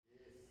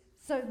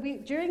So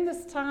during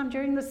this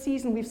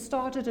season, we've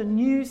started a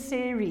new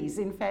series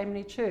in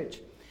Family Church,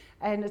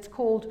 and it's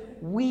called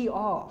We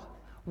Are.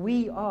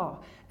 We Are.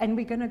 And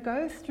we're going to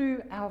go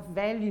through our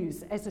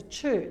values as a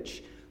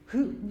church.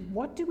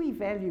 What do we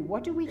value?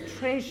 What do we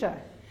treasure?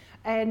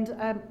 And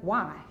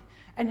why?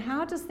 And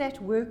how does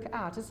that work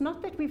out? It's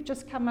not that we've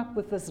just come up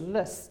with this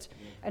list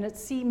and it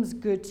seems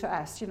good to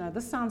us. You know,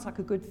 this sounds like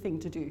a good thing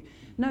to do.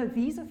 No,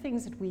 these are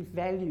things that we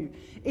value.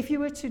 If you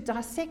were to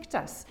dissect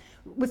us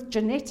with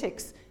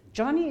genetics,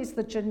 Johnny is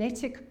the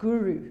genetic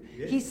guru.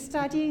 Yes. He's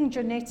studying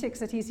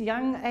genetics at his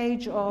young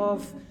age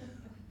of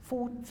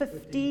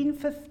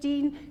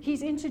 15.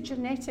 He's into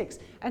genetics.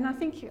 And I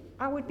think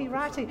I would be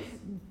right.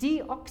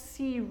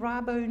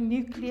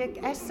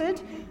 Deoxyribonucleic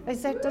acid.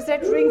 Does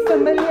that ring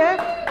familiar?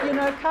 You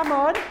know, come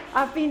on.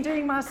 I've been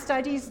doing my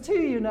studies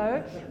too, you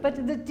know.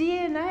 But the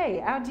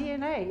DNA, our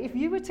DNA, if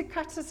you were to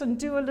cut us and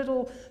do a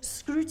little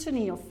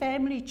scrutiny of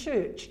Family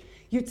Church,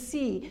 you'd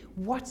see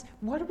what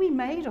are we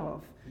made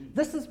of?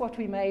 This is what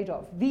we're made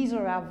of. These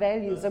are our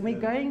values, and we're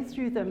going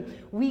through them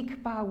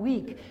week by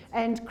week.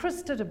 And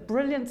Chris did a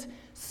brilliant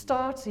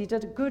start. He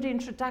did a good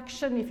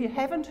introduction. If you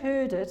haven't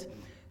heard it,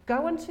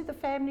 go onto the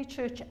Family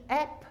Church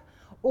app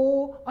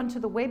or onto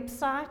the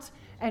website,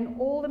 and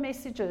all the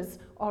messages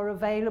are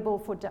available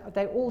for.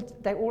 They all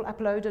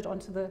uploaded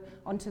onto the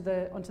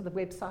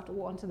website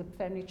or onto the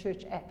Family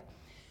Church app.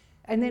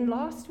 And then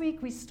last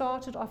week we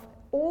started off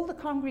all the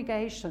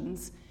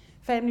congregations.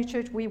 Family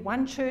Church, we're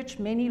one church,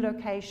 many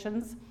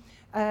locations.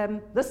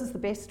 This is the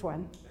best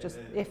one, just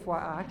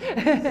FYI.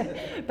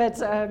 But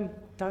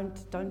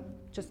don't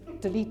just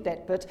delete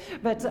that bit.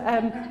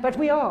 But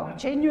we are,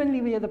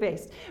 genuinely we are the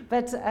best.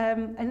 But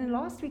and then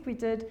last week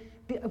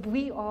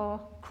we are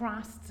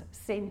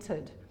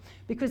Christ-centered,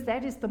 because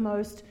that is the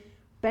most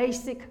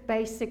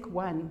basic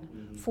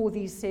one for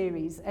these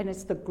series, and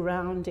it's the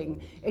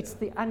grounding. It's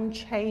the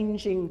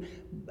unchanging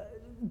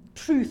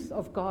truth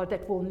of God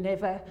that will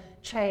never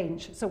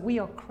change. So we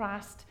are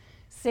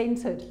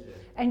Christ-centered.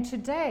 And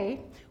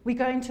today we're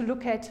going to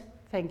look at,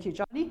 thank you,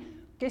 Johnny,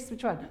 guess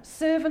which one?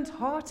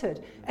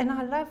 Servant-hearted. And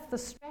I love the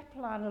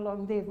strapline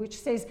along there, which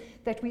says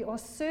that we are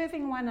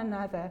serving one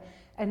another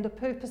and the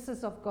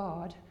purposes of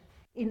God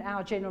in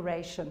our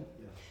generation.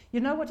 Yeah.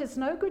 You know what? It's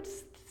no good,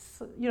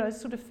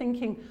 sort of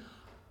thinking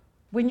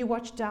when you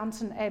watch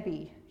Downton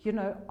Abbey,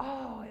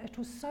 oh, it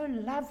was so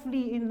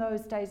lovely in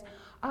those days.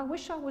 I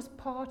wish I was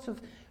part of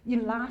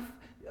your life,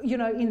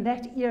 in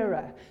that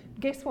era.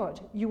 Guess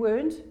what? You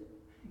weren't.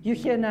 You're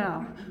here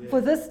now. Yeah.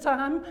 For this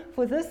time,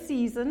 for this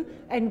season,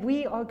 and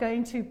we are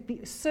going to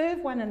serve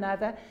one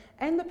another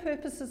and the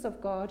purposes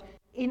of God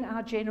in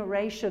our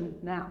generation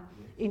now,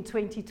 in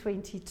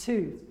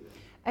 2022.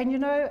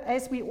 And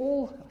as we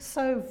all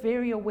so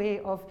very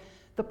aware of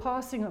the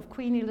passing of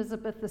Queen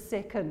Elizabeth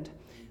II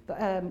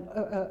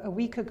a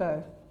week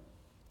ago,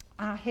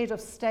 our head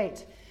of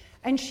state,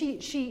 and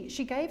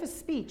she gave a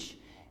speech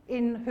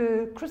in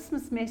her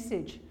Christmas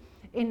message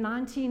in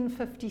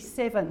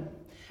 1957,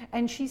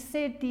 and she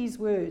said these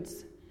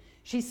words.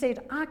 She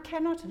said, "I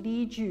cannot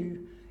lead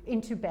you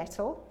into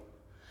battle.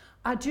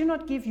 I do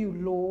not give you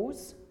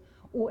laws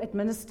or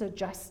administer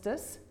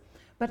justice,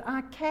 but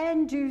I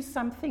can do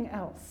something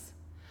else.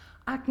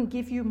 I can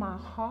give you my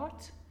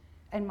heart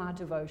and my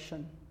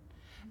devotion."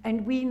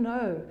 And we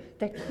know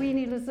that Queen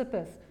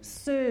Elizabeth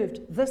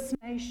served this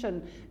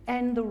nation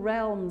and the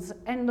realms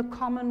and the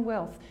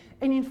Commonwealth.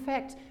 And in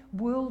fact,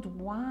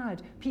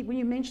 worldwide, when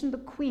you mention the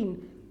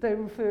Queen, they're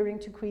referring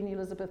to Queen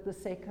Elizabeth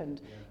II.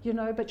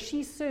 Yeah. But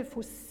she served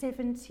for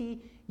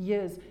 70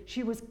 years.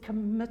 She was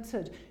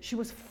committed. She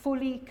was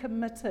fully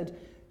committed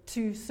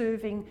to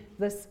serving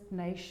this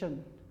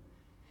nation.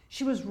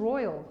 She was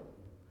royal,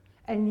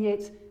 and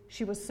yet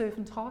she was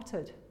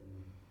servant-hearted.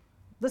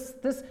 This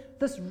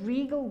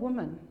regal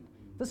woman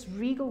with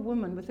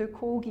her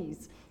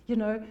corgis,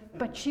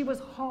 but she was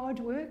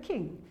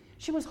hardworking.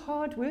 She was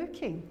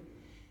hardworking.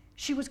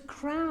 She was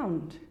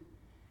crowned,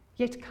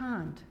 yet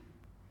kind.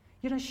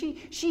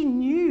 She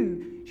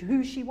knew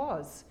who she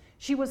was.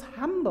 She was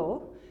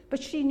humble,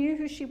 but she knew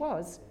who she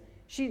was.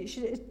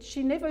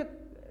 She never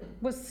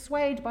was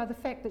swayed by the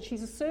fact that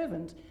she's a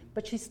servant,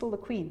 but she's still the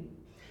queen.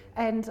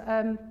 And,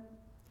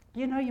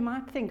 you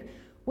might think,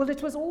 well,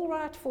 it was all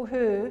right for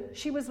her.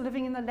 She was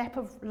living in the lap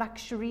of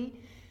luxury,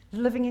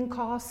 living in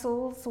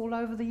castles all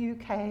over the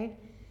UK,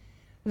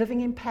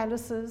 living in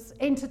palaces,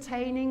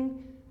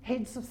 entertaining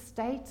heads of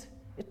state.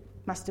 It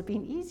must have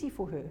been easy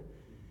for her.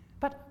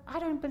 But I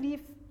don't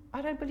believe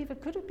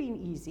it could have been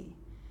easy.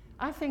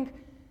 I think,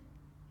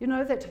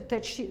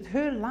 that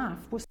her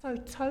life was so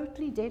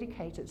totally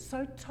dedicated,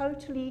 so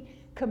totally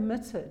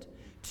committed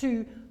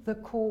to the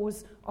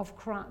cause of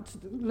Christ,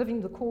 living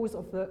the cause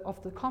of the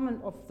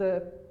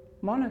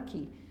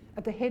monarchy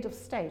at the head of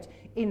state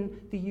in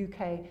the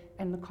UK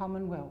and the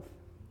Commonwealth.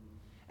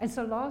 And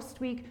so last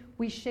week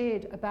we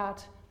shared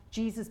about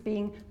Jesus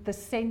being the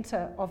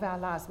center of our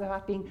lives,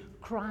 about being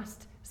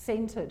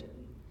Christ-centered.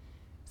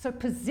 So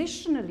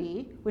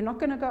positionally, we're not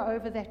going to go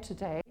over that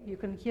today. You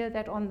can hear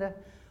that on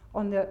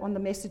on the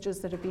messages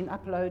that have been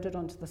uploaded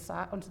onto the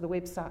site, onto the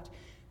website.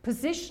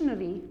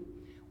 Positionally,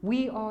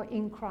 we are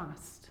in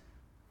Christ.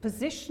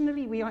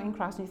 Positionally, we are in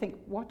Christ. And you think,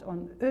 what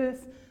on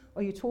earth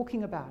are you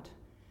talking about?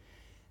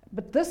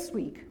 But this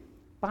week,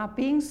 by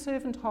being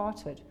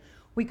servant-hearted,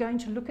 we're going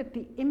to look at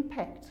the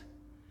impact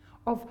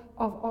of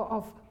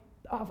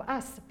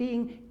us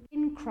being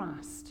in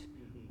Christ.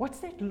 What's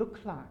that look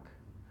like?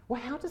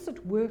 Well, how does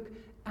it work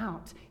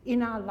out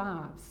in our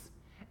lives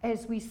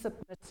as we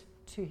submit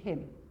to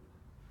Him?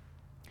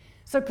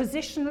 So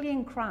positionally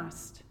in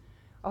Christ,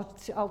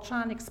 I'll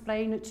try and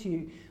explain it to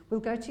you. We'll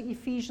go to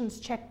Ephesians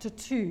chapter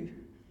 2.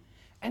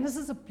 And this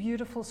is a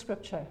beautiful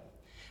scripture.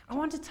 I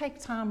want to take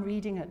time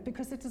reading it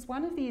because it is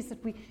one of these that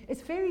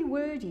it's very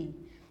wordy.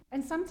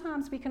 And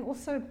sometimes we can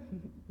also,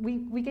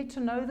 we get to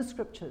know the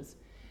scriptures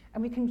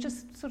and we can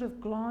just sort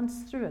of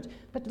glance through it.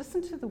 But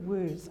listen to the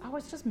words. I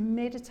was just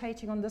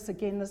meditating on this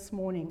again this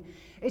morning.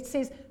 It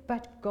says,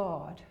 but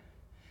God,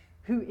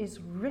 who is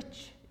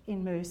rich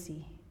in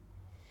mercy,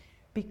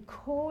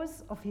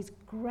 because of His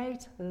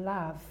great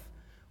love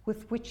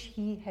with which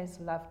He has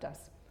loved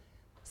us.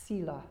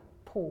 Selah,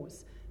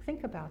 pause.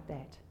 Think about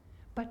that.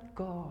 But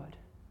God,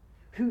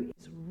 who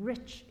is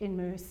rich in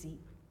mercy,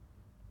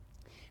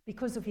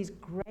 because of His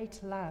great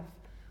love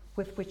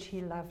with which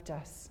He loved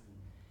us.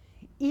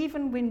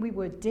 Even when we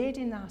were dead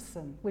in our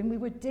sin, when we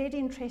were dead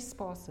in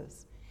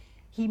trespasses,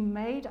 He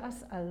made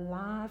us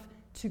alive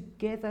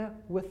together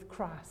with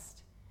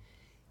Christ.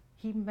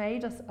 He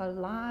made us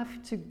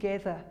alive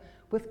together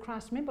with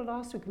Christ. Remember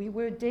last week, we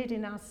were dead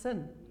in our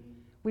sin.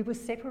 We were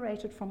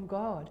separated from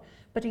God.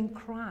 But in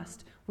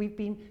Christ,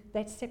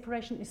 that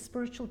separation is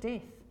spiritual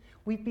death.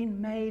 We've been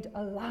made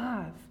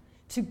alive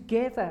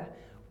together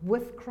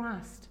with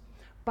Christ.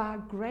 By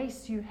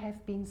grace you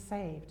have been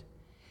saved.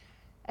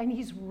 And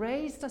He's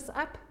raised us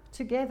up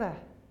together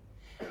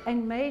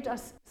and made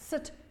us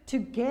sit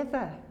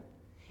together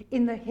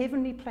in the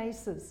heavenly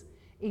places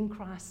in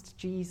Christ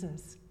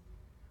Jesus.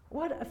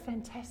 What a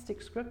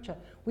fantastic scripture.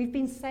 We've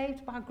been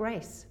saved by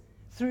grace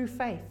through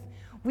faith.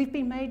 We've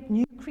been made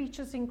new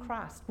creatures in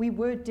Christ. We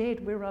were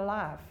dead, we're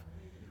alive.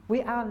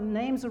 Our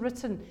names are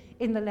written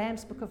in the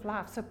Lamb's Book of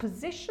Life. So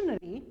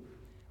positionally,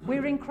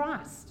 we're in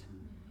Christ.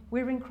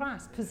 We're in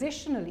Christ,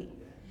 positionally.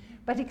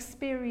 But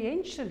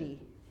experientially,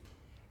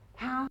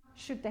 how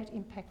should that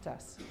impact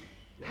us?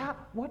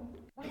 What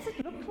does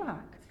it look like?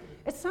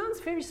 It sounds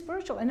very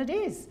spiritual, and it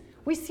is.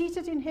 We're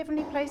seated in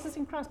heavenly places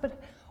in Christ,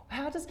 but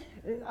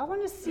I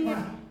want to see it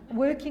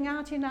working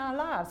out in our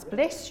lives.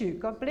 Bless you.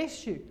 God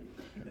bless you.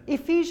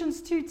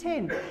 Ephesians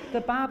 2:10,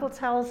 the Bible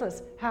tells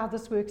us how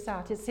this works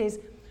out. It says,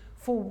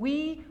 for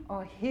we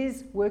are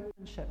His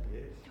workmanship.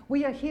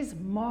 We are His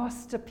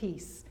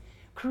masterpiece,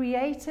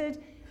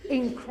 created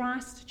in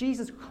Christ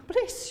Jesus. God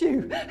bless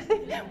you.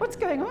 What's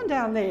going on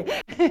down there?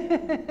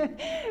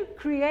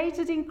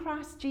 Created in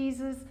Christ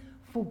Jesus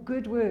for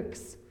good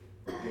works,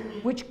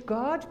 which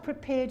God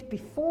prepared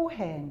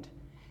beforehand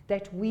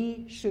that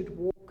we should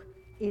walk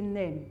in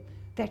them.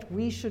 That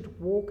we should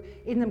walk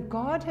in them.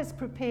 God has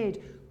prepared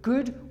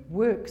good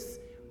works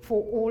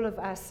for all of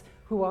us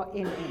who are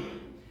in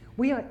Him.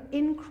 We are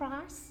in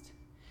Christ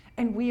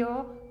and we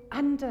are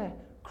under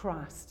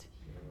Christ.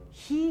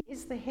 He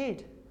is the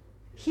head.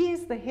 He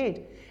is the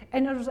head.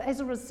 And as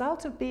a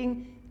result of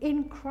being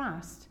in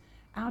Christ,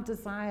 our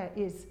desire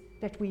is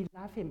that we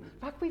love Him.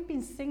 Like we've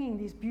been singing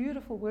these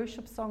beautiful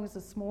worship songs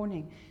this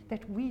morning,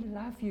 that we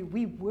love you,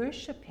 we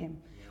worship Him.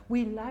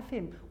 We love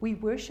Him, we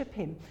worship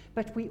Him,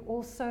 but we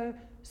also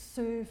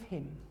serve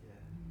Him.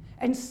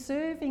 And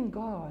serving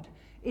God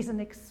is an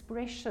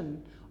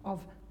expression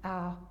of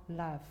our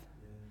love.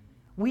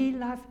 We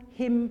love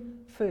Him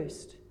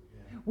first.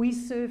 We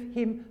serve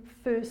Him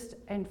first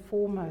and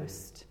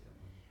foremost.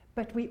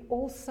 But we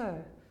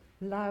also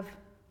love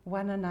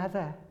one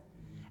another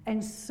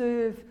and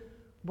serve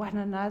one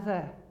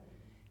another.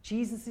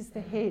 Jesus is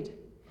the head,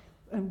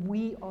 and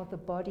we are the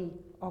body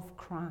of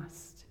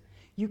Christ.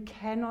 You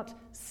cannot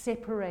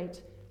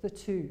separate the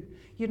two.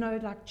 You know,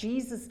 like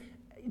Jesus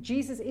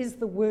is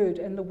the Word,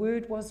 and the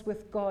Word was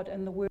with God,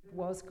 and the Word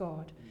was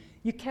God.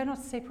 You cannot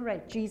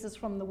separate Jesus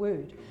from the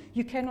Word.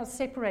 You cannot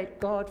separate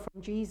God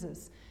from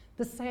Jesus.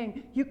 The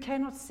same, you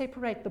cannot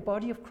separate the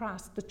body of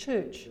Christ, the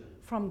church,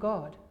 from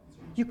God.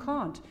 You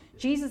can't.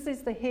 Jesus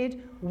is the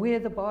head, we're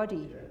the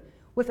body.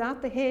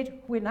 Without the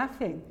head, we're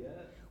nothing.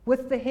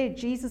 With the head,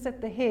 Jesus at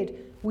the head,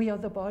 we are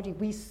the body.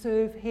 We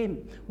serve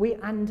Him. We're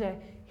under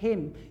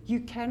Him.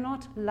 You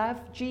cannot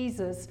love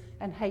Jesus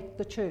and hate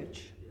the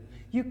church.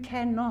 You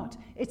cannot.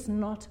 It's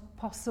not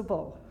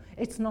possible.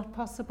 It's not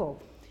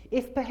possible.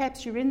 If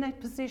perhaps you're in that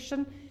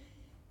position,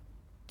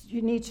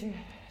 you need to,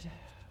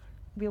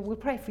 we'll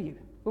pray for you.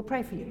 We'll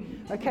pray for you.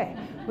 Okay,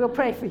 we'll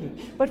pray for you.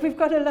 But we've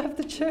got to love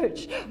the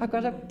church. I've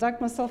got to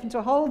dug myself into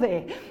a hole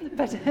there.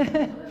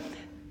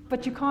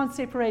 But you can't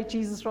separate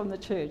Jesus from the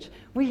church.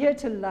 We're here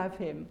to love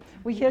Him.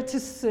 We're here to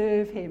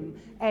serve Him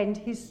and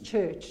His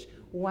church,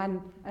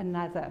 one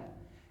another.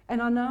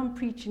 And I know I'm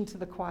preaching to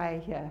the choir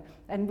here,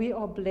 and we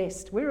are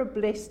blessed. We're a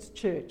blessed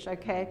church,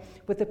 okay,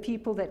 with the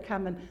people that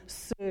come and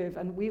serve,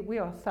 and we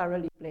are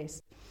thoroughly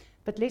blessed.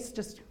 But let's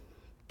just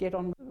get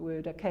on with the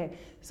word, okay?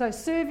 So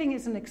serving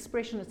is an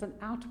expression, it's an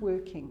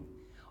outworking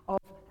of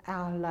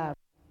our love.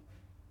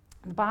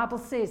 The Bible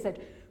says that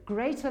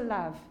greater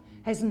love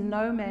has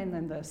no man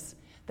than this,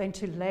 than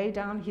to lay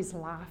down his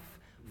life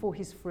for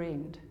his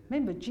friend.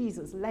 Remember,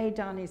 Jesus laid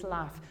down his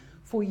life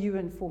for you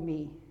and for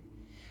me.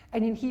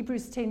 And in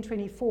Hebrews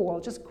 10:24, I'll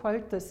just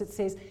quote this. It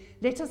says,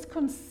 let us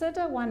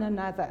consider one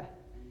another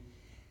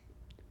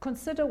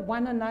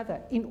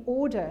in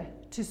order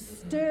to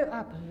stir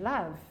up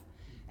love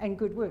and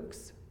good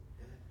works.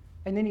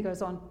 And then he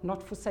goes on,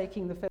 not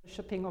forsaking the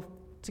fellowshipping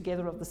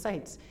together of the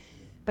saints.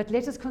 But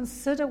let us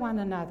consider one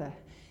another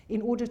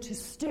in order to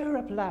stir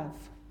up love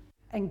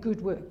and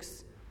good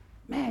works.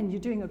 Man,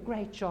 you're doing a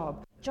great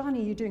job.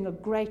 Johnny, you're doing a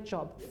great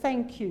job.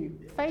 Thank you.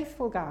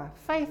 Faithful guy,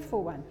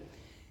 faithful one.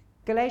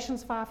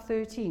 Galatians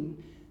 5:13,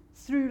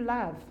 through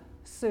love,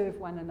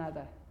 serve one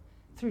another.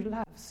 Through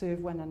love,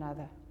 serve one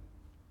another.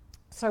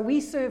 So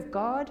we serve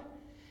God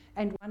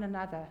and one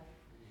another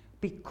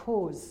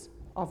because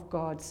of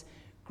God's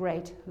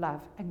great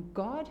love. And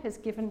God has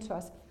given to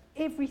us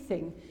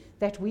everything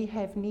that we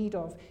have need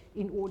of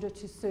in order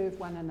to serve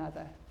one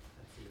another.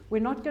 We're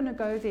not going to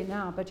go there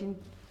now, but in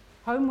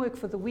homework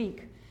for the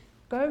week,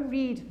 go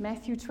read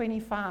Matthew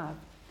 25.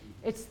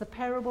 It's the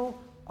parable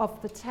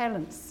of the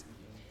talents.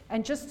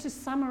 And just to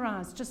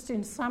summarize, just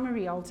in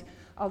summary, I'll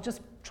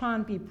just try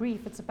and be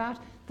brief. It's about,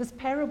 this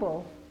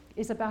parable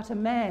is about a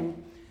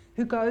man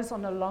who goes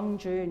on a long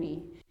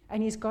journey,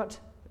 and he's got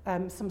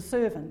some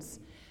servants.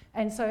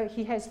 And so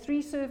he has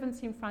 3 servants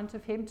in front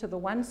of him. To the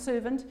one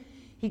servant,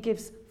 he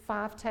gives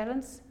 5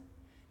 talents.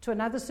 To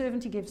another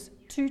servant, he gives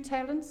 2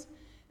 talents.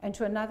 And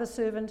to another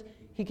servant,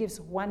 he gives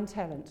 1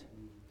 talent.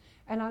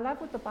 And I love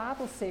what the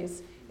Bible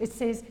says. It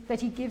says that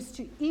he gives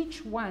to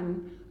each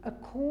one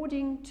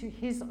according to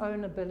his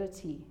own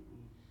ability.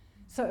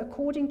 So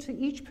according to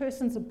each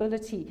person's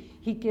ability,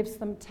 he gives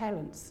them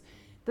talents.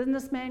 Then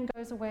this man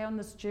goes away on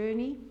this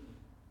journey,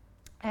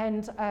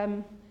 and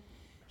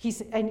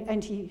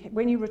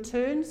when he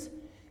returns,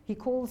 he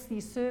calls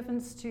these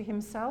servants to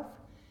himself,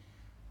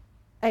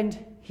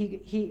 and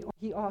he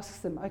asks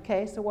them,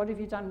 okay, so what have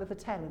you done with the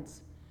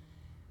talents?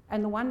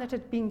 And the one that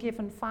had been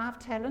given 5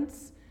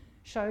 talents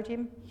showed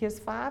him, here's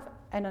 5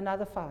 and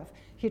another 5.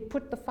 He had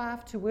put the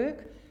 5 to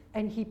work,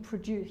 and he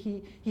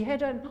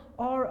had an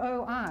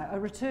ROI, a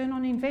return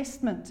on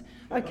investment.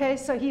 Okay,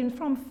 so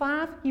from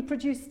 5, he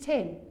produced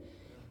 10.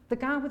 The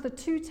guy with the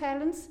 2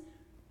 talents,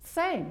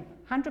 same,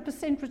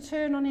 100%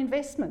 return on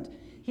investment.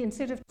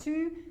 Instead of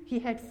 2, he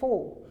had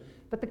 4.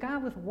 But the guy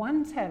with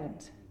 1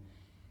 talent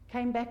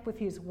came back with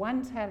his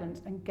 1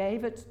 talent and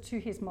gave it to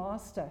his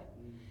master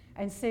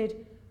and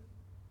said,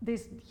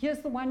 here's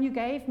the one you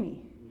gave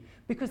me,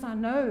 because I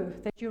know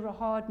that you're a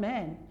hard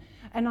man,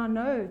 and I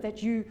know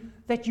that you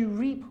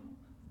reap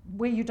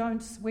where you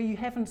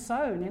haven't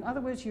sown. In other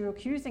words, you're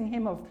accusing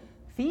him of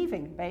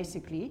thieving,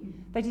 basically,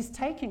 that he's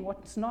taking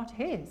what's not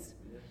his.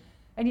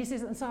 And he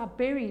says, and so I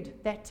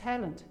buried that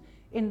talent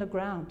in the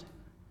ground.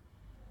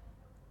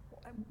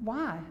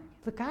 Why?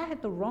 The guy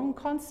had the wrong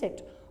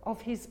concept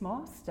of his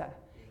master.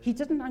 He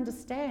didn't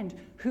understand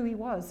who he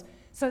was.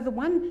 So the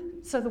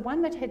one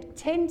that had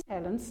 10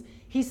 talents,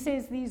 he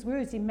says these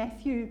words in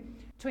Matthew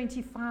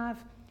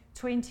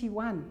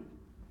 25:21.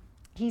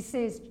 He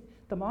says,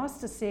 the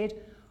master said,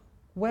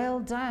 well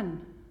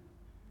done,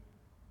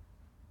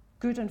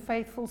 good and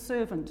faithful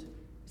servant.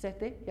 Is that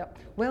there? Yep.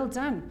 Well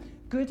done,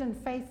 good and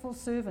faithful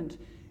servant.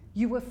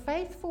 You were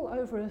faithful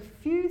over a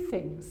few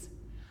things.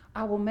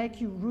 I will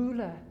make you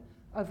ruler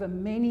over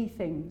many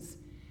things.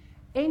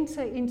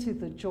 Enter into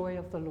the joy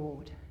of the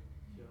Lord.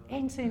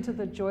 Enter into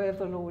the joy of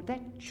the Lord.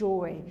 That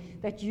joy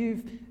that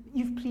you've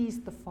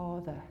pleased the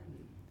Father.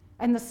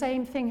 And the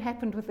same thing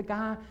happened with the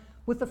guy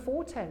with the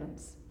 4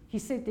 talents. He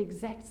said the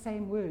exact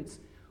same words.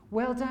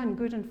 Well done,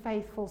 good and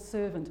faithful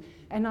servant.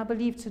 And I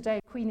believe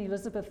today Queen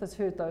Elizabeth has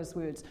heard those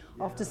words.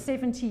 Yeah. After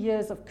 70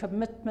 years of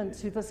commitment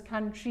to this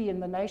country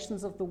and the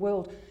nations of the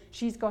world,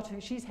 she's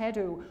had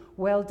her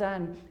well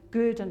done,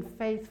 good and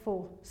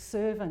faithful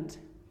servant.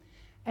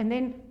 And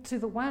then to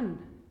the one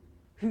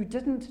who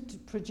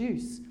didn't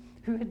produce,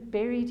 who had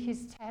buried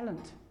his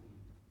talent,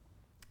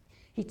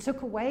 he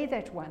took away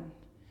that one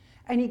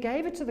and he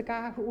gave it to the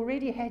guy who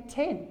already had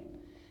 10.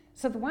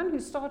 So the one who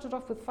started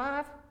off with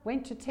 5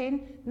 went to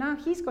 10. Now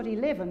he's got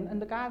 11,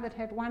 and the guy that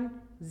had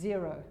 1,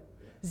 0.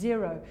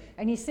 0.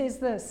 And he says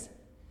this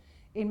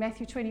in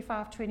Matthew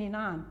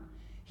 25:29.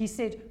 He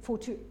said, for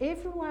to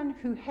everyone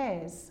who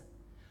has,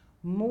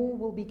 more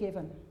will be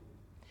given,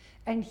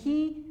 and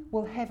he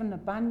will have an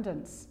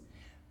abundance.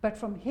 But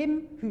from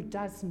him who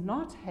does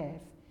not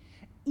have,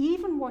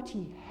 even what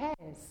he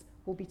has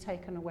will be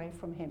taken away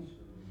from him.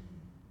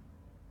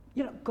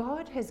 You know,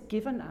 God has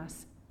given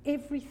us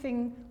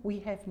everything we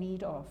have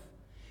need of.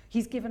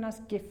 He's given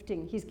us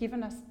gifting. He's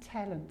given us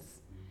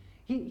talents.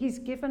 He's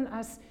given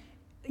us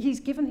He's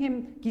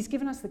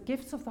given us the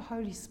gifts of the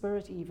Holy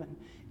Spirit even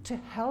to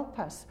help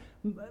us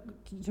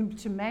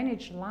to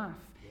manage life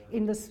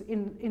in this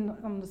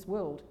on this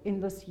world, in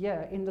this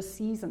year, in the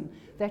season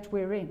that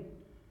we're in.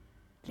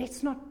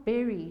 Let's not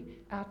bury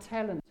our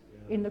talent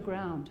in the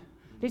ground.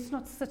 Let's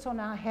not sit on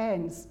our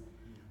hands.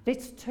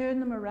 Let's turn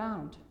them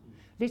around.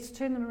 Let's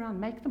turn them around,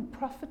 make them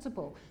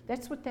profitable.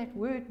 That's what that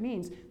word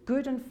means.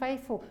 Good and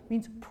faithful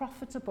means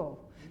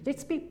profitable.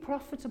 Let's be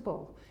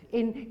profitable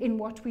in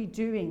what we're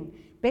doing,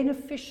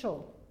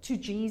 beneficial to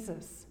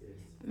Jesus.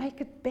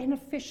 Make it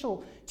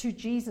beneficial to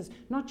Jesus,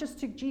 not just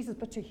to Jesus,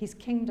 but to his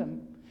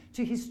kingdom,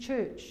 to his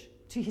church,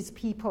 to his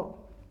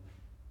people.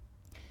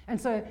 And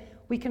so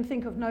we can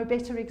think of no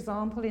better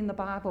example in the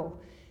Bible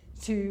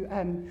to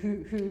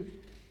who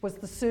was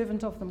the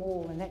servant of them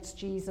all, and that's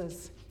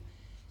Jesus.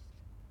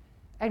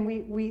 And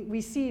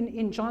we see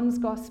in John's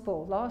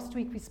Gospel, last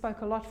week we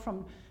spoke a lot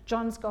from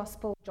John's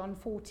Gospel, John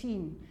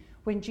 14,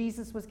 when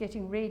Jesus was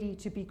getting ready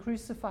to be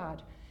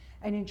crucified.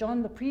 And in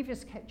John, the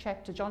previous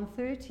chapter, John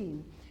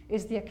 13,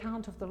 is the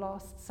account of the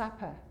Last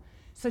Supper.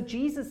 So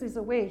Jesus is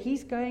aware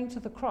he's going to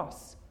the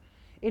cross.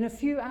 In a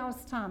few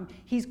hours' time,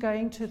 he's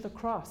going to the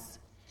cross.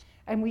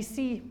 And we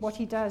see what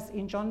he does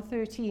in John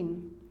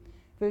 13,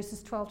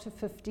 verses 12 to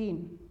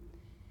 15.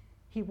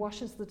 He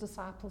washes the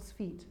disciples'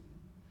 feet.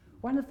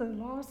 One of the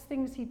last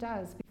things he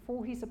does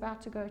before he's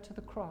about to go to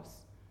the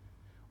cross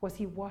was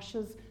he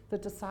washes the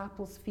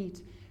disciples'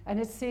 feet. And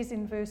it says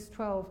in verse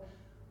 12,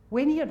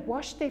 when he had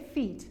washed their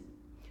feet,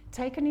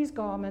 taken his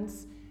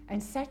garments,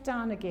 and sat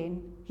down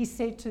again, he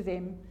said to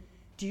them,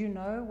 do you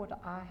know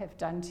what I have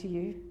done to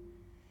you?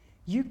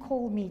 You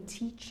call me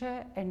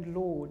teacher and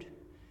Lord,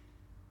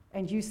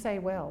 and you say,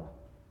 well,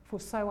 for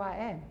so I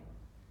am.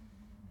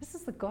 This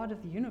is the God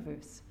of the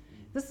universe.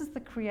 This is the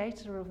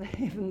creator of the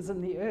heavens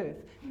and the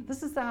earth.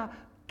 This is the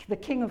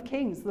King of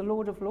Kings, the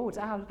Lord of Lords,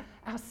 our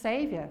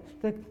Savior,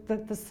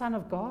 the Son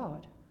of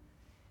God.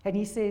 And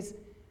he says,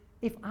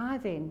 if I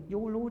then,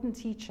 your Lord and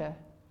teacher,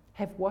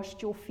 have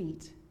washed your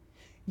feet,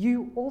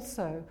 you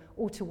also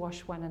ought to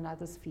wash one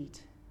another's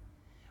feet.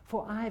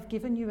 For I have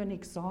given you an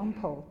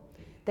example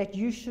that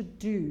you should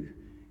do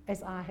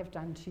as I have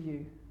done to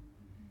you.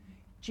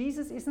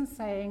 Jesus isn't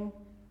saying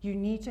you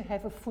need to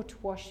have a foot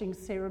washing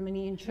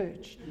ceremony in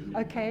church.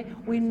 Okay?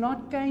 We're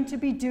not going to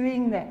be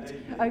doing that.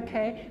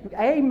 Okay?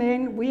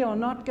 Amen. We are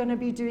not going to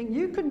be doing.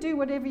 You can do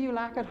whatever you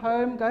like at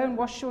home. Go and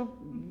wash your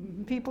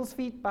people's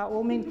feet by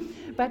all means.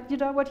 But you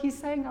know what he's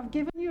saying? I've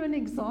given you an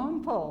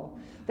example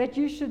that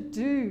you should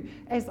do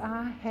as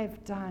I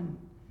have done.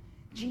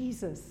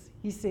 Jesus,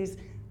 he says,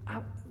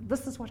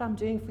 this is what I'm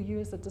doing for you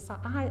as a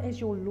disciple. I, as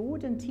your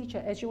Lord and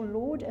teacher, as your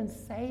Lord and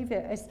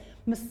Savior, as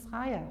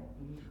Messiah,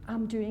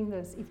 I'm doing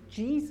this. If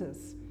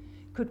Jesus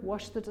could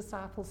wash the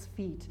disciples'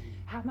 feet,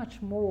 how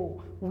much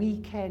more we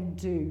can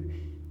do.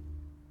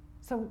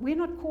 So we're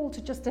not called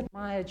to just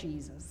admire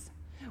Jesus.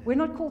 We're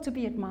not called to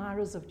be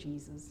admirers of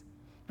Jesus.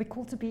 We're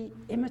called to be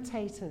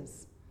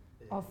imitators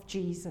of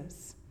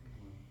Jesus.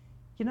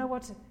 You know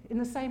what? In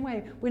the same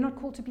way, we're not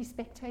called to be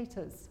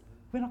spectators.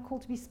 We're not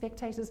called to be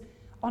spectators,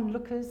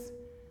 onlookers.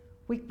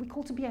 We're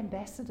called to be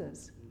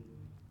ambassadors,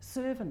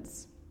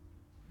 servants,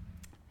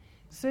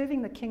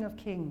 serving the King of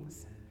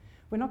Kings.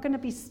 We're not going to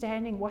be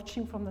standing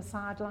watching from the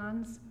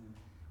sidelines,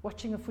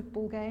 watching a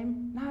football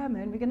game. No,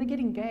 man, we're going to get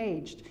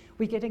engaged.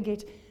 We're going to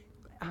get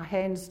our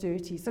hands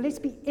dirty. So let's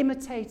be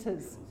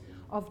imitators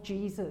of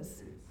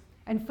Jesus.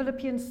 And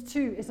Philippians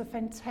 2 is a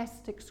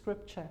fantastic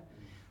scripture.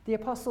 The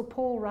Apostle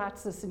Paul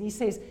writes this, and he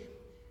says,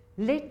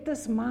 let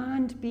this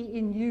mind be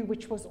in you,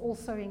 which was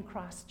also in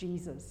Christ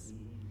Jesus.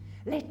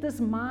 Let this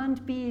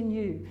mind be in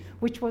you,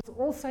 which was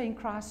also in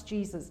Christ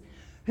Jesus,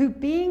 who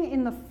being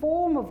in the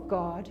form of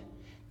God,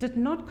 did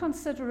not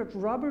consider it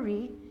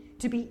robbery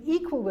to be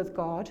equal with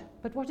God,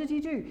 but what did he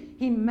do?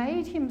 He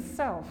made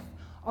himself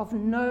of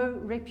no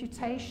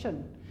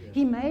reputation.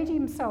 He made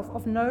himself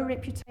of no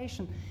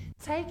reputation,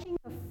 taking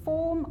the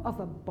form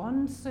of a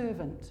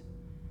bondservant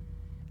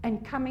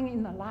and coming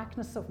in the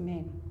likeness of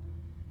men.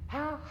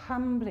 How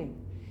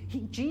humbling.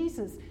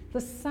 Jesus,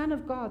 the Son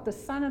of God, the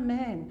Son of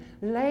Man,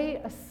 lay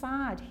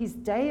aside his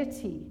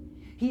deity.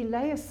 He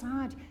lay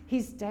aside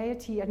his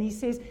deity and he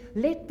says,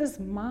 let this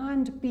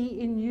mind be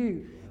in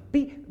you.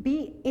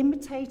 Be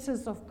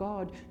imitators of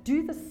God.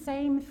 Do the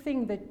same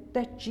thing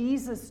that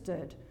Jesus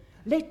did.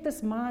 Let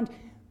this mind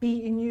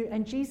be in you.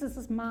 And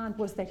Jesus' mind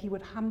was that he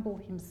would humble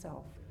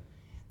himself,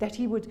 that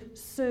he would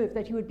serve,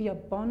 that he would be a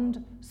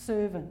bond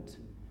servant.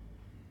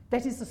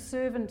 That is a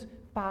servant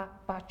by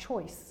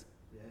choice.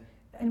 Yeah.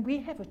 And we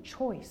have a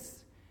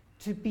choice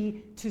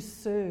to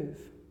serve.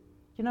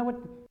 You know what?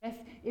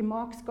 In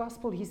Mark's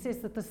Gospel, he says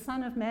that the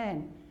Son of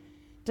Man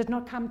did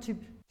not come to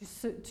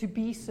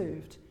be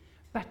served,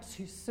 but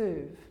to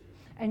serve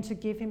and to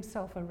give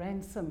himself a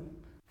ransom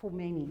for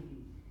many.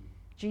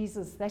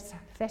 Jesus,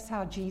 that's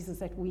how Jesus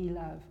that we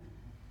love.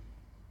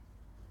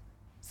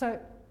 So,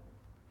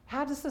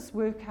 how does this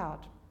work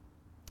out?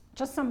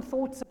 Just some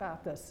thoughts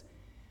about this.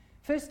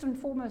 First and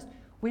foremost,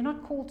 we're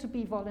not called to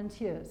be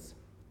volunteers.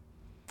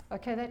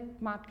 Okay,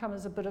 that might come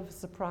as a bit of a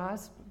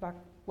surprise, like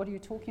what are you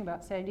talking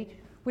about, Sandy?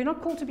 We're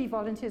not called to be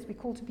volunteers, we're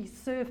called to be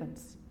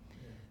servants.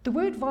 The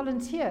word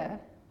volunteer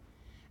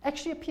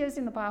actually appears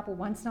in the Bible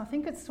once, and I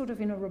think it's sort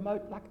of in a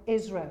remote, like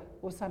Ezra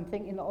or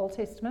something in the Old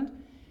Testament.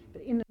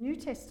 But in the New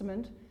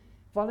Testament,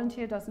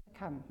 volunteer doesn't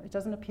come, it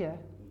doesn't appear.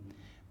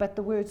 But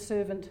the word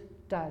servant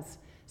does.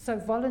 So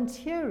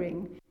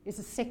volunteering is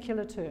a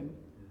secular term,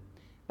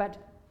 but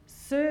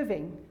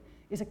serving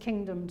is a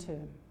kingdom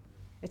term.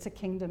 It's a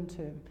kingdom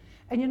term.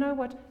 And you know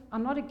what?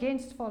 I'm not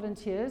against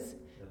volunteers.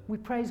 We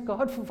praise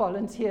God for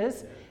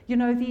volunteers. You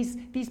know,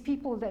 these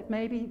people that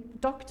may be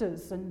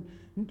doctors and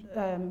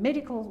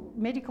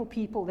medical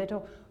people that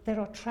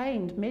are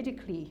trained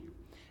medically,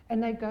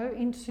 and they go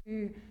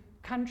into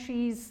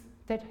countries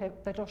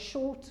that are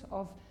short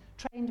of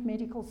trained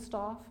medical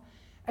staff,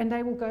 and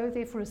they will go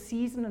there for a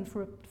season and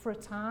for a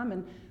time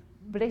and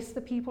bless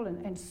the people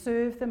and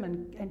serve them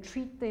and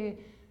treat them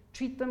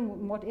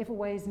in whatever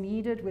way is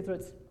needed, whether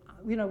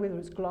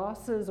it's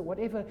glasses or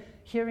whatever,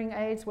 hearing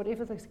aids,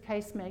 whatever the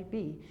case may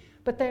be.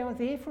 But they are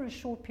there for a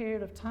short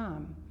period of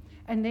time,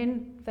 and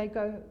then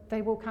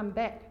they will come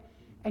back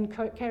and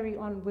carry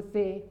on with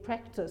their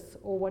practice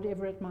or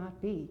whatever it might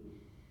be.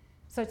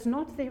 So it's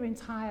not their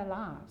entire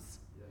lives.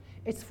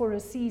 It's for a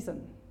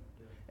season.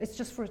 It's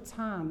just for a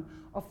time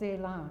of their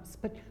lives.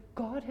 But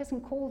God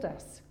hasn't called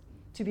us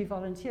to be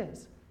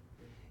volunteers.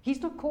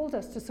 He's not called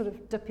us to sort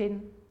of dip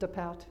in, dip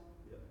out.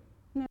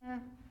 Nah,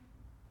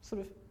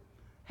 sort of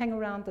hang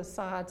around the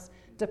sides,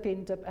 dip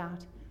in, dip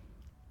out.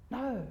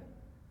 No.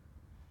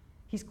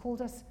 He's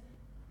called us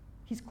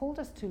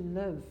to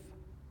live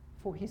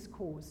for his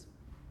cause.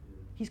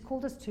 He's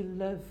called us to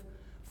live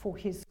for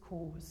his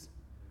cause.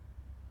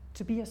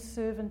 To be a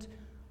servant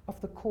of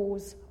the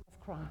cause of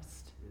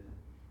Christ.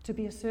 To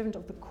be a servant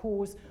of the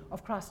cause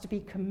of Christ, to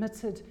be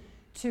committed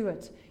to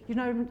it. You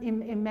know,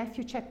 in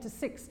Matthew chapter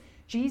 6,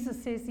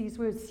 Jesus says these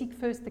words, seek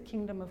first the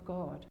kingdom of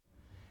God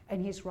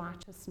and his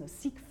righteousness.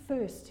 Seek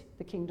first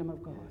the kingdom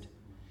of God.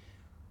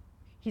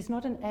 He's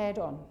not an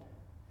add-on.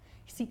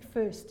 Seek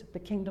first the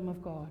kingdom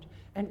of God,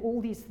 and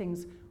all these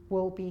things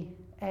will be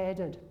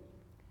added.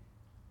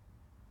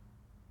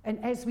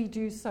 And as we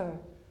do so,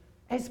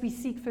 as we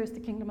seek first the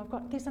kingdom of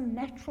God, there's a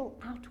natural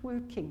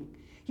outworking.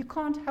 You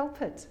can't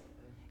help it.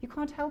 You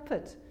can't help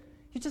it.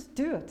 You just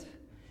do it.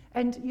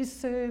 And you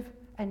serve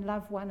and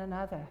love one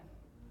another.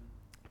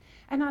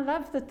 And I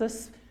love that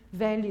this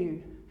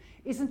value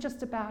isn't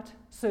just about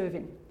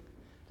serving.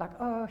 Like,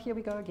 oh, here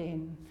we go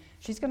again.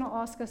 She's going to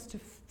ask us to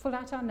fill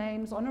out our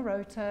names on a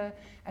rota,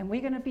 and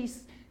we're going to be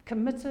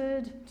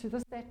committed to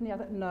this, that, and the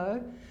other.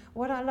 No.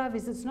 What I love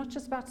is it's not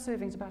just about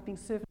serving, it's about being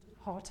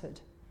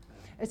servant-hearted.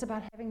 It's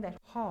about having that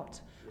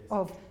heart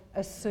of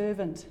a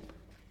servant.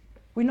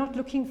 We're not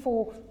looking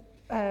for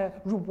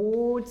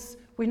rewards.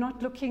 We're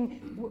not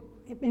looking,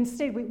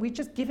 instead, we're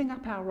just giving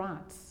up our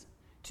rights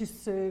to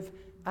serve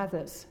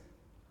others.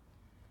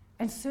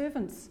 And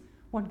servants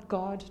want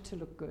God to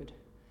look good.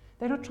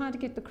 They're not trying to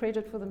get the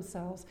credit for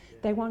themselves.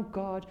 They want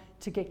God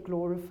to get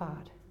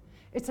glorified.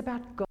 It's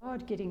about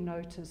God getting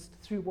noticed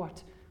through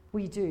what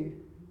we do.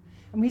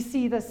 And we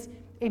see this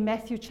in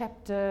Matthew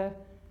chapter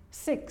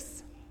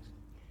 6.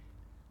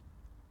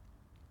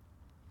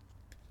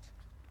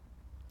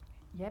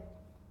 Yep.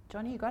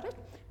 Johnny, you got it?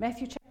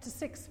 Matthew chapter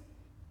 6.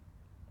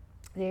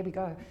 There we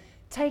go.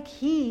 Take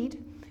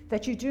heed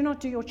that you do not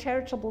do your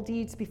charitable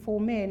deeds before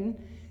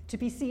men to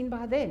be seen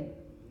by them.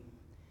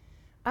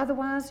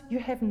 Otherwise, you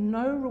have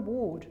no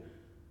reward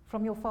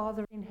from your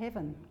Father in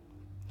heaven.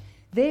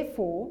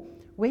 Therefore,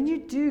 when you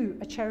do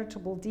a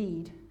charitable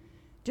deed,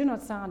 do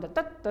not sound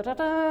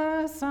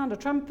a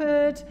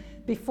trumpet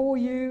before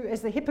you,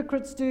 as the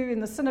hypocrites do in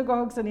the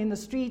synagogues and in the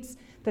streets,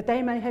 that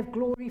they may have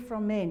glory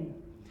from men.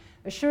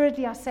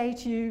 Assuredly, I say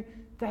to you,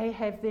 they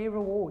have their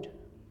reward.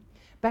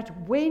 But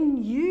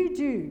when you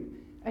do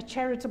a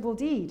charitable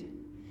deed,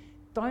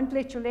 don't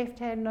let your left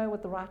hand know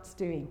what the right's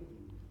doing,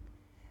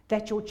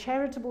 that your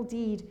charitable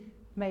deed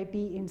may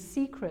be in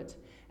secret,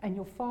 and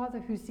your Father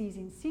who sees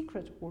in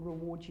secret will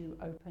reward you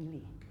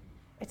openly.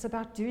 It's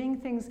about doing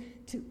things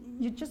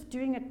you're just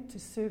doing it to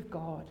serve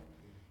God.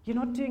 You're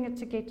not doing it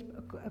to get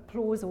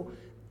applause or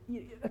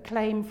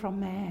acclaim from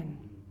man.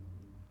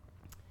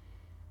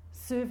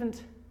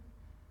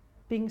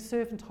 Being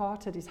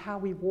servant-hearted is how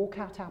we walk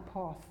out our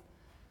path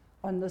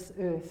on this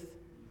earth,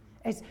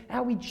 as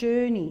how we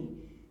journey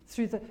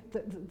through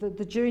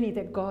the journey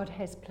that God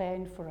has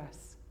planned for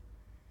us.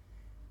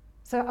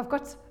 So I've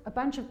got a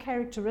bunch of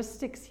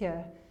characteristics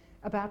here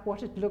about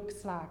what it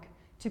looks like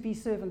to be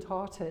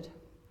servant-hearted.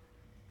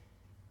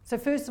 So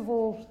first of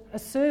all, a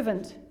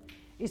servant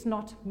is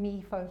not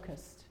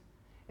me-focused.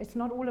 It's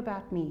not all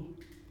about me.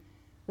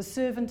 The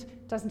servant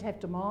doesn't have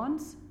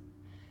demands,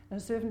 and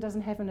the servant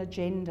doesn't have an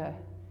agenda.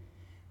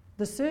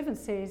 The servant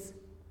says,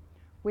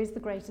 where's the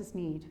greatest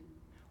need?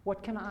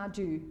 What can I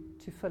do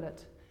to fill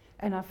it?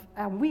 And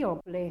we are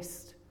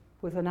blessed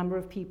with a number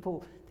of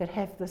people that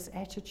have this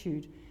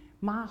attitude.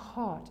 My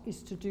heart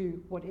is to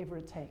do whatever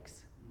it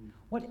takes.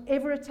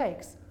 Whatever it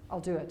takes, I'll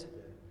do it.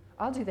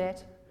 I'll do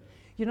that.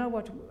 You know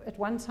what? At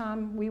one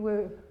time, we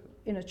were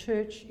in a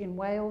church in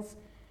Wales,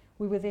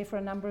 We were there for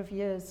a number of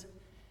years.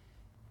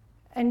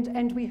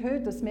 And we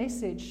heard this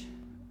message,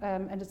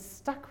 and it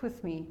stuck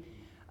with me,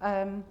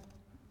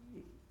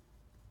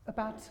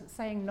 about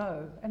saying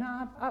no. And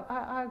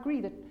I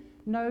agree that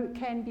no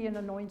can be an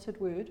anointed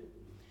word,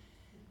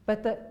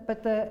 but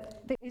there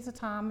is a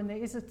time and there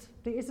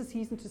is a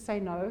season to say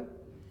no.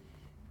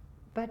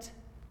 But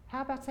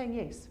how about saying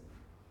yes?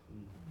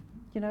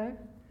 You know,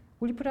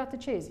 will you put out the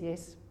chairs?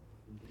 Yes.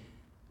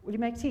 Will you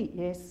make tea?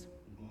 Yes.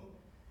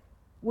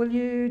 Will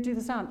you do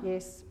the sound?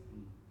 Yes.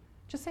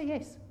 Just say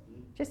yes.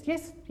 Just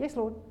yes, yes,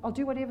 Lord, I'll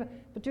do whatever,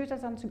 but do it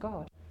as unto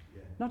God,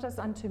 not as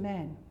unto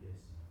man. Yes.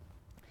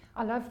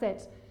 I love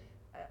that.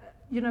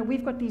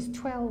 We've got these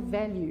 12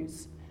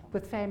 values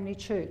with Family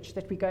Church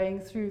that we're going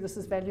through. This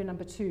is value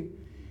number 2.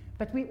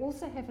 But we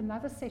also have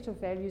another set of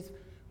values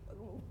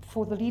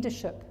for the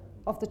leadership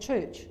of the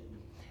church.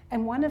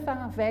 And one of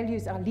our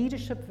values, our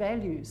leadership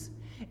values,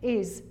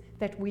 is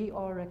that we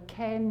are a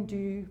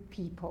can-do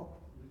people.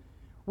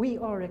 We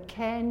are a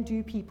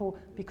can-do people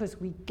because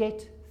we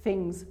get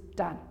things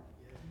done.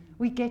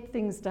 We get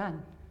things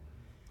done.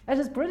 It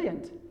is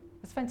brilliant.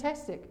 It's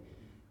fantastic.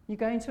 You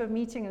go into a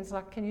meeting and it's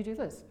like, can you do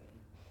this?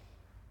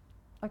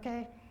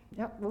 Okay,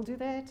 yep, we'll do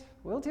that.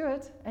 We'll do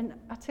it. And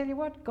I tell you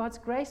what, God's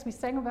grace, we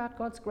sang about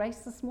God's grace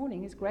this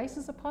morning. His grace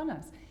is upon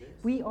us. Yes.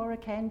 We are a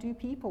can-do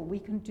people. We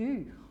can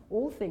do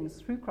all things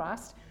through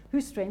Christ who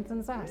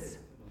strengthens us. Yes.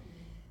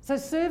 So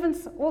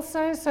servants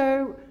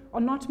also are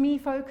not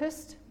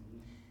me-focused.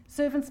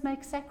 Servants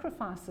make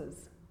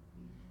sacrifices.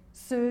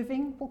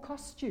 Serving will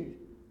cost you.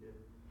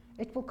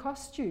 It will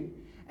cost you.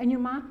 And you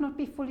might not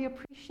be fully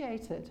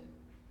appreciated.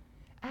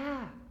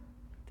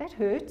 That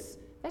hurts.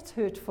 That's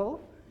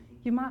hurtful.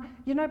 You might,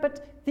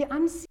 but the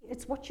unseen,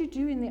 it's what you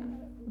do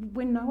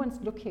when no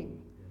one's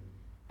looking.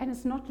 And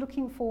it's not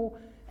looking for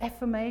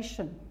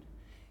affirmation.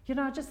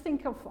 I just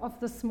think of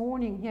this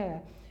morning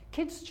here.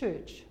 Kids'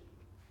 church.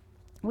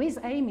 Where's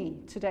Amy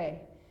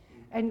today?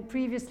 And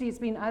previously it's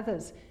been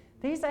others.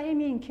 There's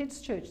Amy in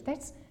kids' church.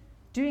 That's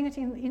doing it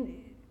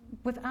in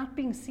without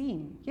being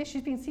seen. Yes,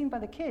 she's been seen by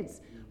the kids,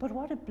 but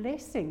what a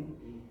blessing.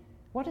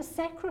 What a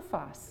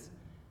sacrifice.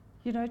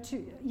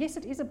 Yes,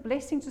 it is a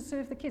blessing to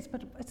serve the kids,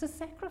 but it's a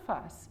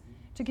sacrifice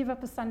to give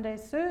up a Sunday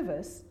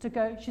service to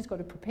go. She's got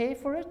to prepare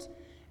for it,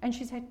 and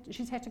she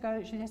has to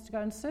go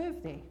and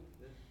serve there.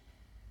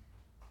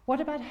 What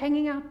about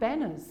hanging out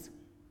banners?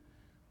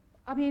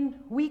 I mean,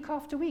 week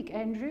after week,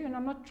 Andrew, and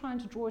I'm not trying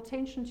to draw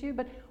attention to you,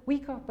 but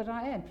week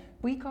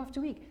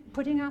after week,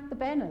 putting out the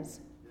banners.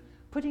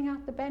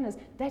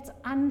 That's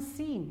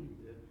unseen.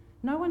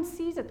 No one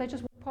sees it. They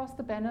just walk past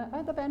the banner.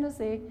 Oh, the banner's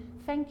there.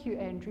 Thank you,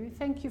 Andrew.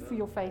 Thank you for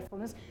your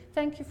faithfulness.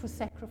 Thank you for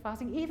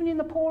sacrificing. Even in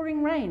the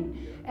pouring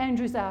rain,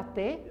 Andrew's out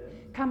there,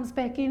 comes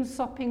back in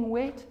sopping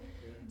wet.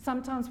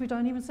 Sometimes we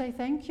don't even say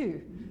thank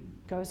you.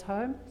 Goes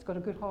home. He's got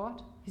a good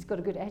heart. He's got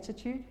a good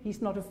attitude.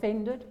 He's not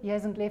offended. He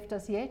hasn't left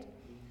us yet.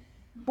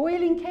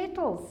 Boiling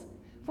kettles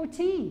for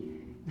tea.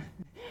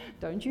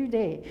 Don't you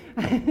dare.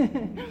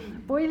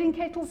 Boiling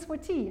kettles for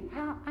tea.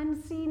 How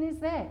unseen is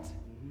that?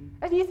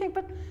 And you think,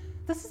 but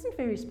this isn't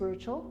very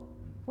spiritual.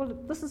 Well,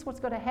 this is what's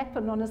got to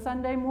happen on a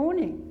Sunday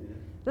morning.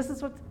 This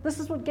is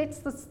what gets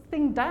this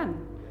thing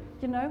done.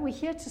 We're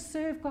here to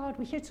serve God.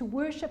 We're here to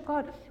worship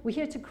God. We're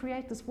here to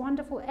create this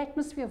wonderful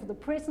atmosphere of the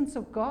presence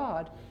of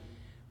God.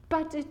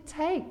 But it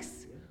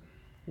takes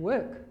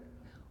work.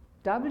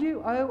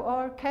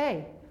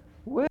 W-O-R-K.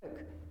 Work.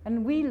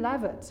 And we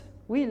love it.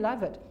 We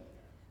love it.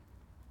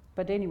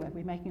 But anyway,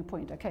 we're making a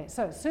point. Okay,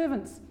 so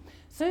servants.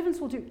 Servants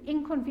will do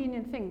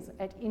inconvenient things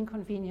at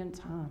inconvenient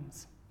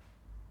times.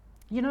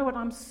 You know what?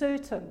 I'm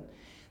certain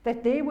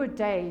that there were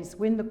days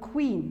when the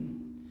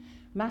Queen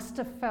must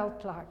have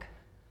felt like,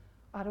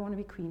 I don't want to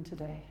be Queen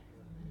today.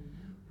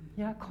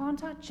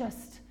 Can't I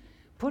just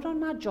put on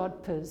my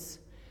jodhpurs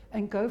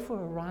and go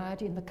for a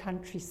ride in the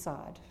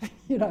countryside?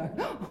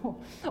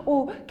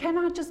 Or can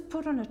I just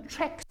put on a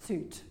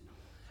tracksuit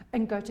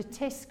and go to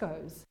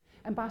Tesco's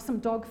and buy some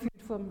dog food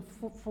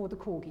for the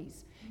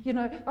corgis?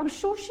 I'm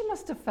sure she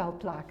must have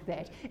felt like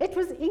that. It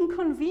was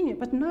inconvenient,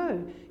 but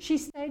no, she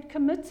stayed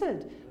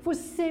committed for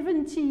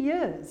 70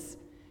 years.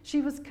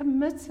 She was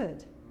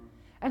committed.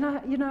 And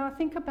I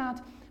think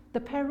about the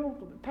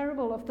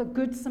parable of the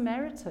Good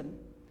Samaritan.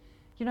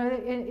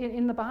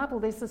 In the Bible,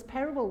 there's this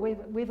parable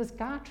where this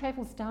guy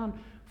travels down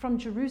from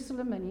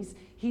Jerusalem, and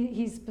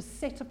he's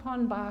beset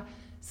upon by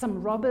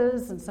some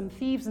robbers and some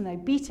thieves, and they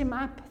beat him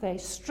up, they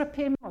strip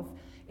him of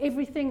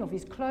everything, of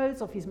his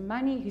clothes, of his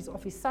money,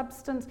 of his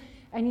substance,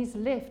 and he's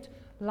left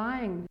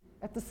lying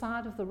at the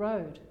side of the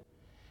road.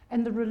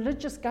 And the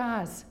religious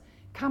guys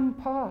come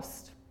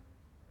past,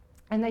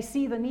 and they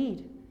see the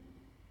need.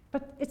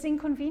 But it's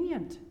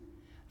inconvenient.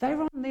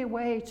 They're on their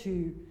way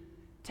to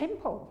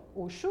temple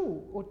or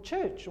shul or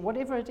church or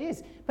whatever it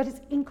is, but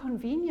it's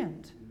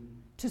inconvenient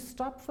to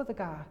stop for the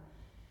guy.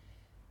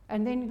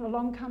 And then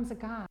along comes a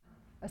guy,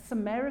 a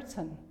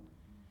Samaritan.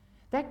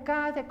 That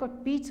guy that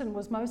got beaten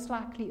was most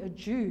likely a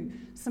Jew.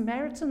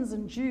 Samaritans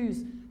and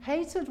Jews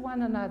hated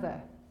one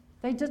another.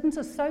 They didn't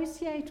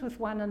associate with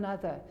one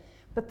another.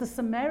 But the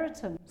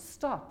Samaritan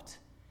stopped,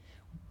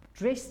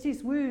 dressed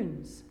his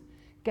wounds,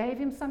 gave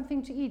him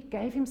something to eat,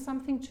 gave him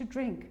something to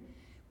drink,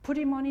 put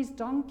him on his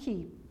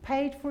donkey,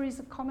 paid for his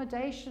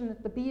accommodation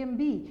at the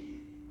B&B.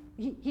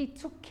 He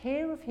took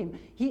care of him.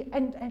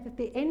 And at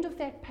the end of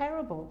that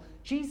parable,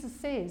 Jesus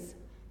says,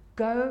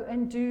 go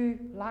and do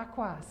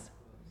likewise.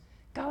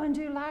 Go and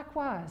do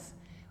likewise.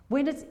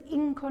 When it's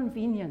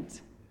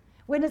inconvenient,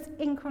 let's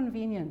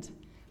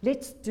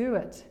do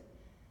it.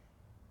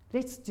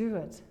 Let's do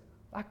it.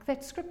 Like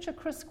that scripture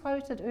Chris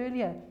quoted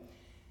earlier,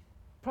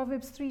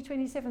 Proverbs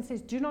 3:27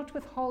 says, do not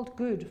withhold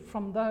good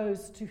from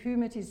those to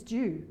whom it is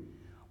due,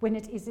 when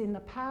it is in the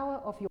power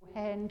of your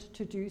hand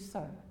to do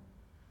so.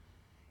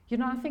 You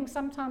know, I think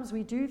sometimes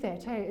we do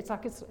that. Hey, it's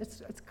like it's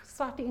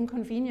slightly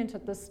inconvenient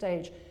at this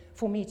stage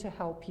for me to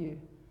help you.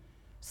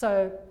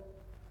 So,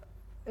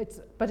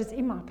 it's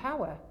in my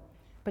power.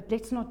 But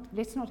let's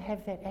not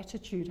have that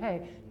attitude.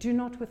 Hey, do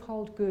not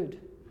withhold good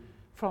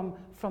from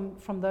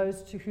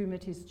those to whom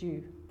it is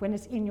due, when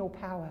it's in your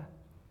power.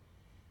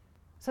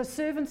 So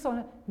servants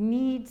are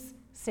needs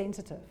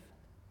sensitive.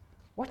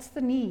 What's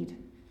the need?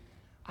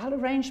 I'll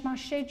arrange my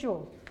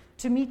schedule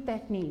to meet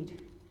that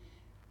need.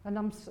 And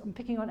I'm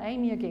picking on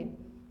Amy again.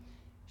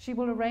 She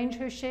will arrange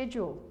her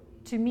schedule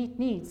to meet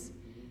needs.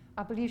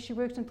 I believe she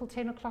worked until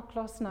 10 o'clock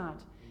last night,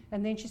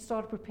 and then she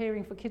started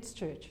preparing for kids'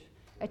 church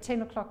at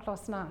 10 o'clock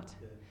last night.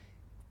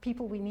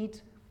 People, we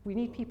need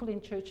people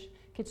in church,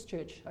 kids'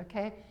 church,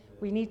 okay?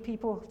 We need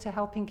people to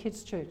help in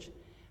kids' church.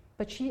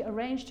 But she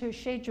arranged her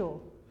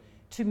schedule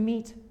to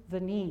meet the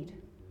need.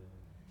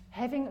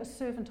 Having a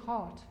servant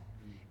heart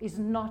is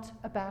not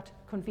about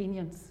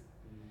convenience.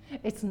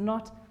 It's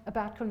not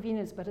about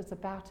convenience, but it's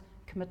about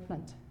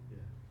commitment.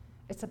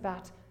 It's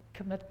about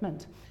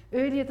commitment.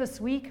 Earlier this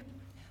week,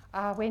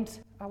 I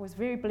was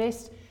very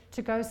blessed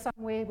to go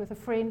somewhere with a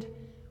friend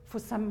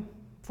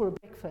for a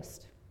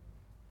breakfast.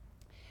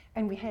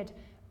 And we had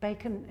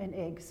bacon and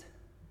eggs.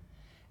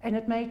 And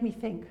it made me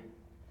think,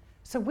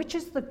 so which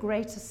is the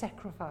greater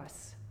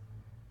sacrifice?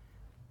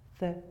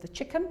 The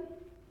chicken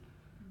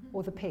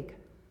or the pig?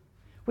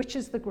 Which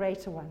is the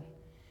greater one?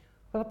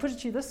 Well, I'll put it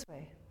to you this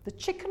way. The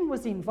chicken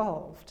was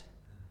involved,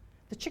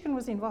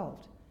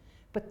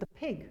 but the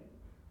pig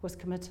was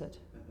committed.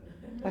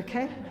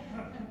 Okay?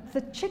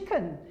 The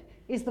chicken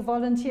is the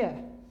volunteer,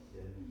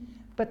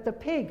 but the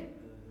pig,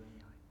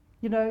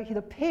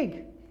 the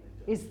pig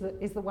is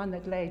the one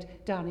that laid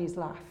down his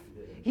life.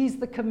 He's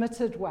the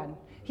committed one.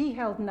 He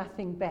held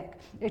nothing back.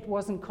 It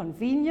wasn't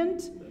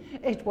convenient,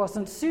 it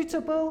wasn't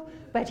suitable,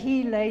 but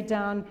he laid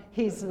down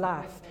his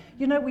life.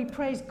 We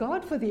praise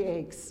God for the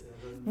eggs.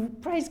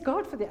 Praise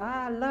God for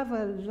I love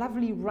a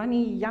lovely,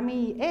 runny,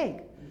 yummy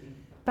egg.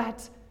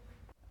 But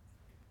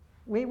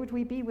where would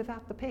we be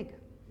without the pig?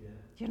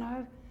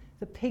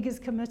 The pig is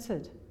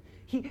committed.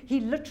 He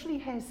literally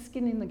has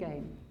skin in the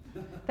game.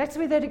 That's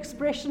where that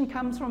expression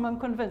comes from, I'm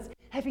convinced.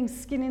 Having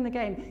skin in the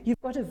game.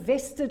 You've got a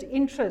vested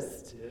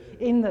interest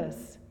in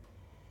this.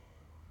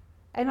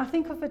 And I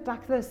think of it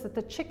like this, that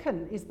the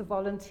chicken is the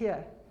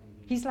volunteer.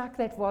 He's like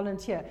that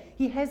volunteer.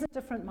 He has a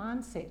different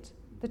mindset.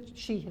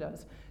 She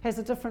has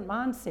a different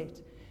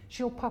mindset.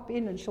 She'll pop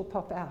in and she'll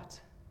pop out.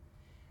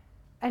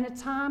 And at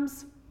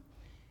times,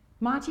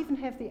 might even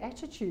have the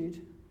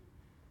attitude,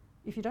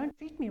 if you don't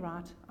treat me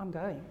right, I'm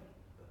going.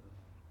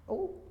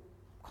 Oh,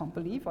 can't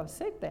believe I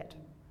said that.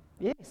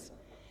 Yes.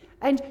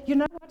 And you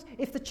know what?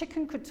 If the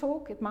chicken could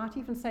talk, it might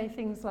even say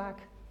things like,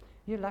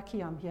 you're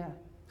lucky I'm here.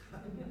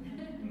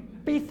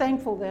 Be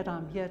thankful that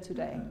I'm here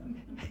today.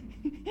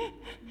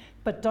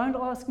 But don't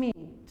ask me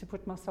to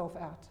put myself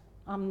out.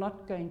 I'm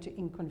not going to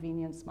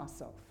inconvenience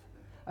myself.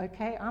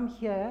 Okay, I'm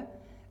here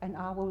and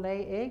I will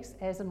lay eggs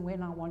as and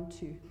when I want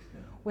to.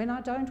 When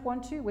I don't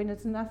want to, when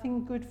it's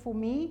nothing good for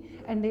me,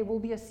 and there will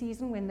be a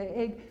season when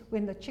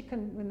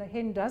the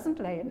hen doesn't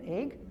lay an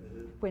egg,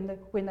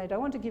 when they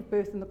don't want to give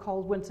birth in the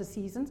cold winter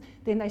seasons,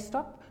 then they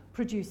stop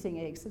producing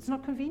eggs. It's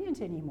not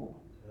convenient anymore.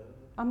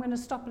 I'm going to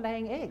stop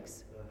laying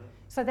eggs.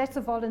 So that's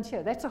a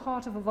volunteer. That's the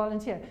heart of a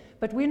volunteer.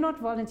 But we're not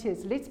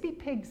volunteers. Let's be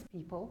pigs,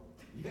 people.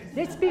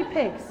 Let's be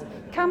pigs.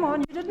 Come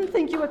on, you didn't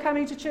think you were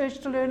coming to church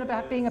to learn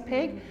about being a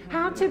pig?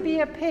 How to be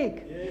a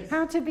pig. Yes.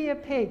 How to be a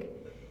pig.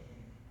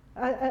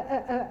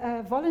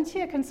 A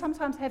volunteer can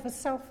sometimes have a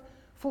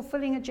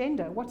self-fulfilling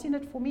agenda. What's in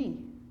it for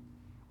me?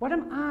 What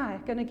am I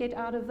going to get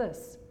out of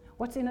this?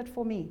 What's in it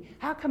for me?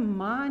 How can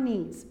my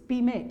needs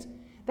be met?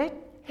 That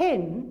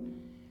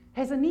hen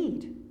has a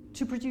need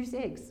to produce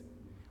eggs.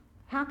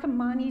 How can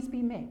my needs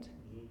be met?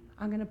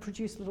 I'm going to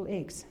produce little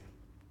eggs.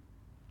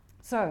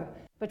 So,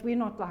 but we're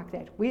not like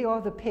that. We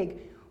are the pig.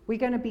 We're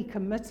going to be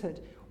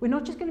committed. We're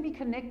not just going to be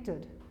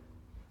connected.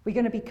 We're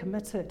going to be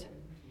committed.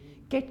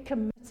 Get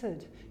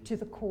committed to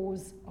the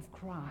cause of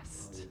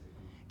Christ.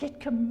 Get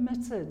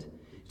committed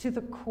to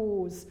the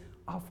cause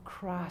of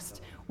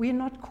Christ. We're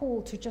not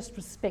called to just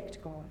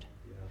respect God,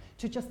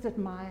 to just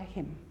admire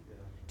Him,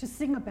 to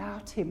sing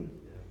about Him,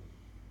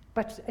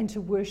 and to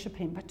worship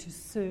Him, but to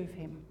serve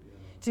Him,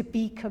 to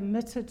be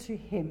committed to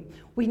Him.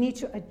 We need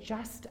to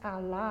adjust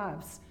our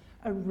lives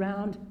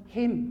around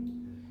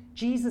Him,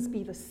 Jesus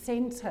be the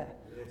center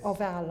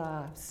of our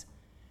lives.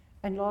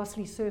 And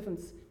lastly,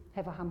 servants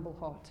have a humble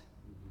heart.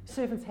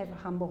 Servants have a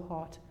humble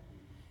heart.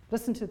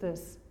 Listen to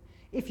this.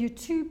 If you're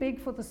too big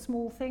for the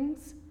small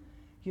things,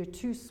 you're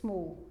too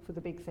small for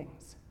the big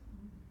things.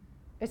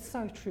 It's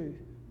so true.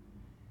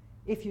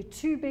 If you're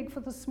too big for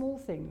the small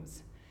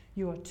things,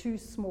 you are too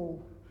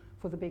small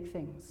for the big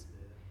things.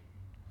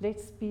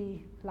 Let's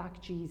be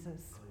like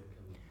Jesus.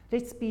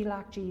 Let's be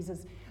like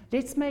Jesus.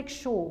 Let's make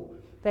sure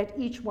that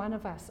each one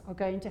of us are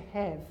going to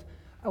have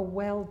a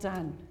well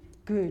done,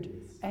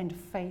 good and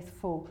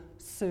faithful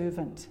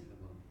servant.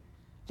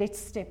 Let's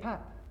step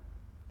up.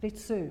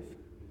 Let's serve.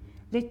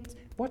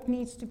 What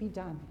needs to be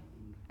done,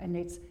 and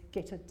let's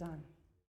get it done.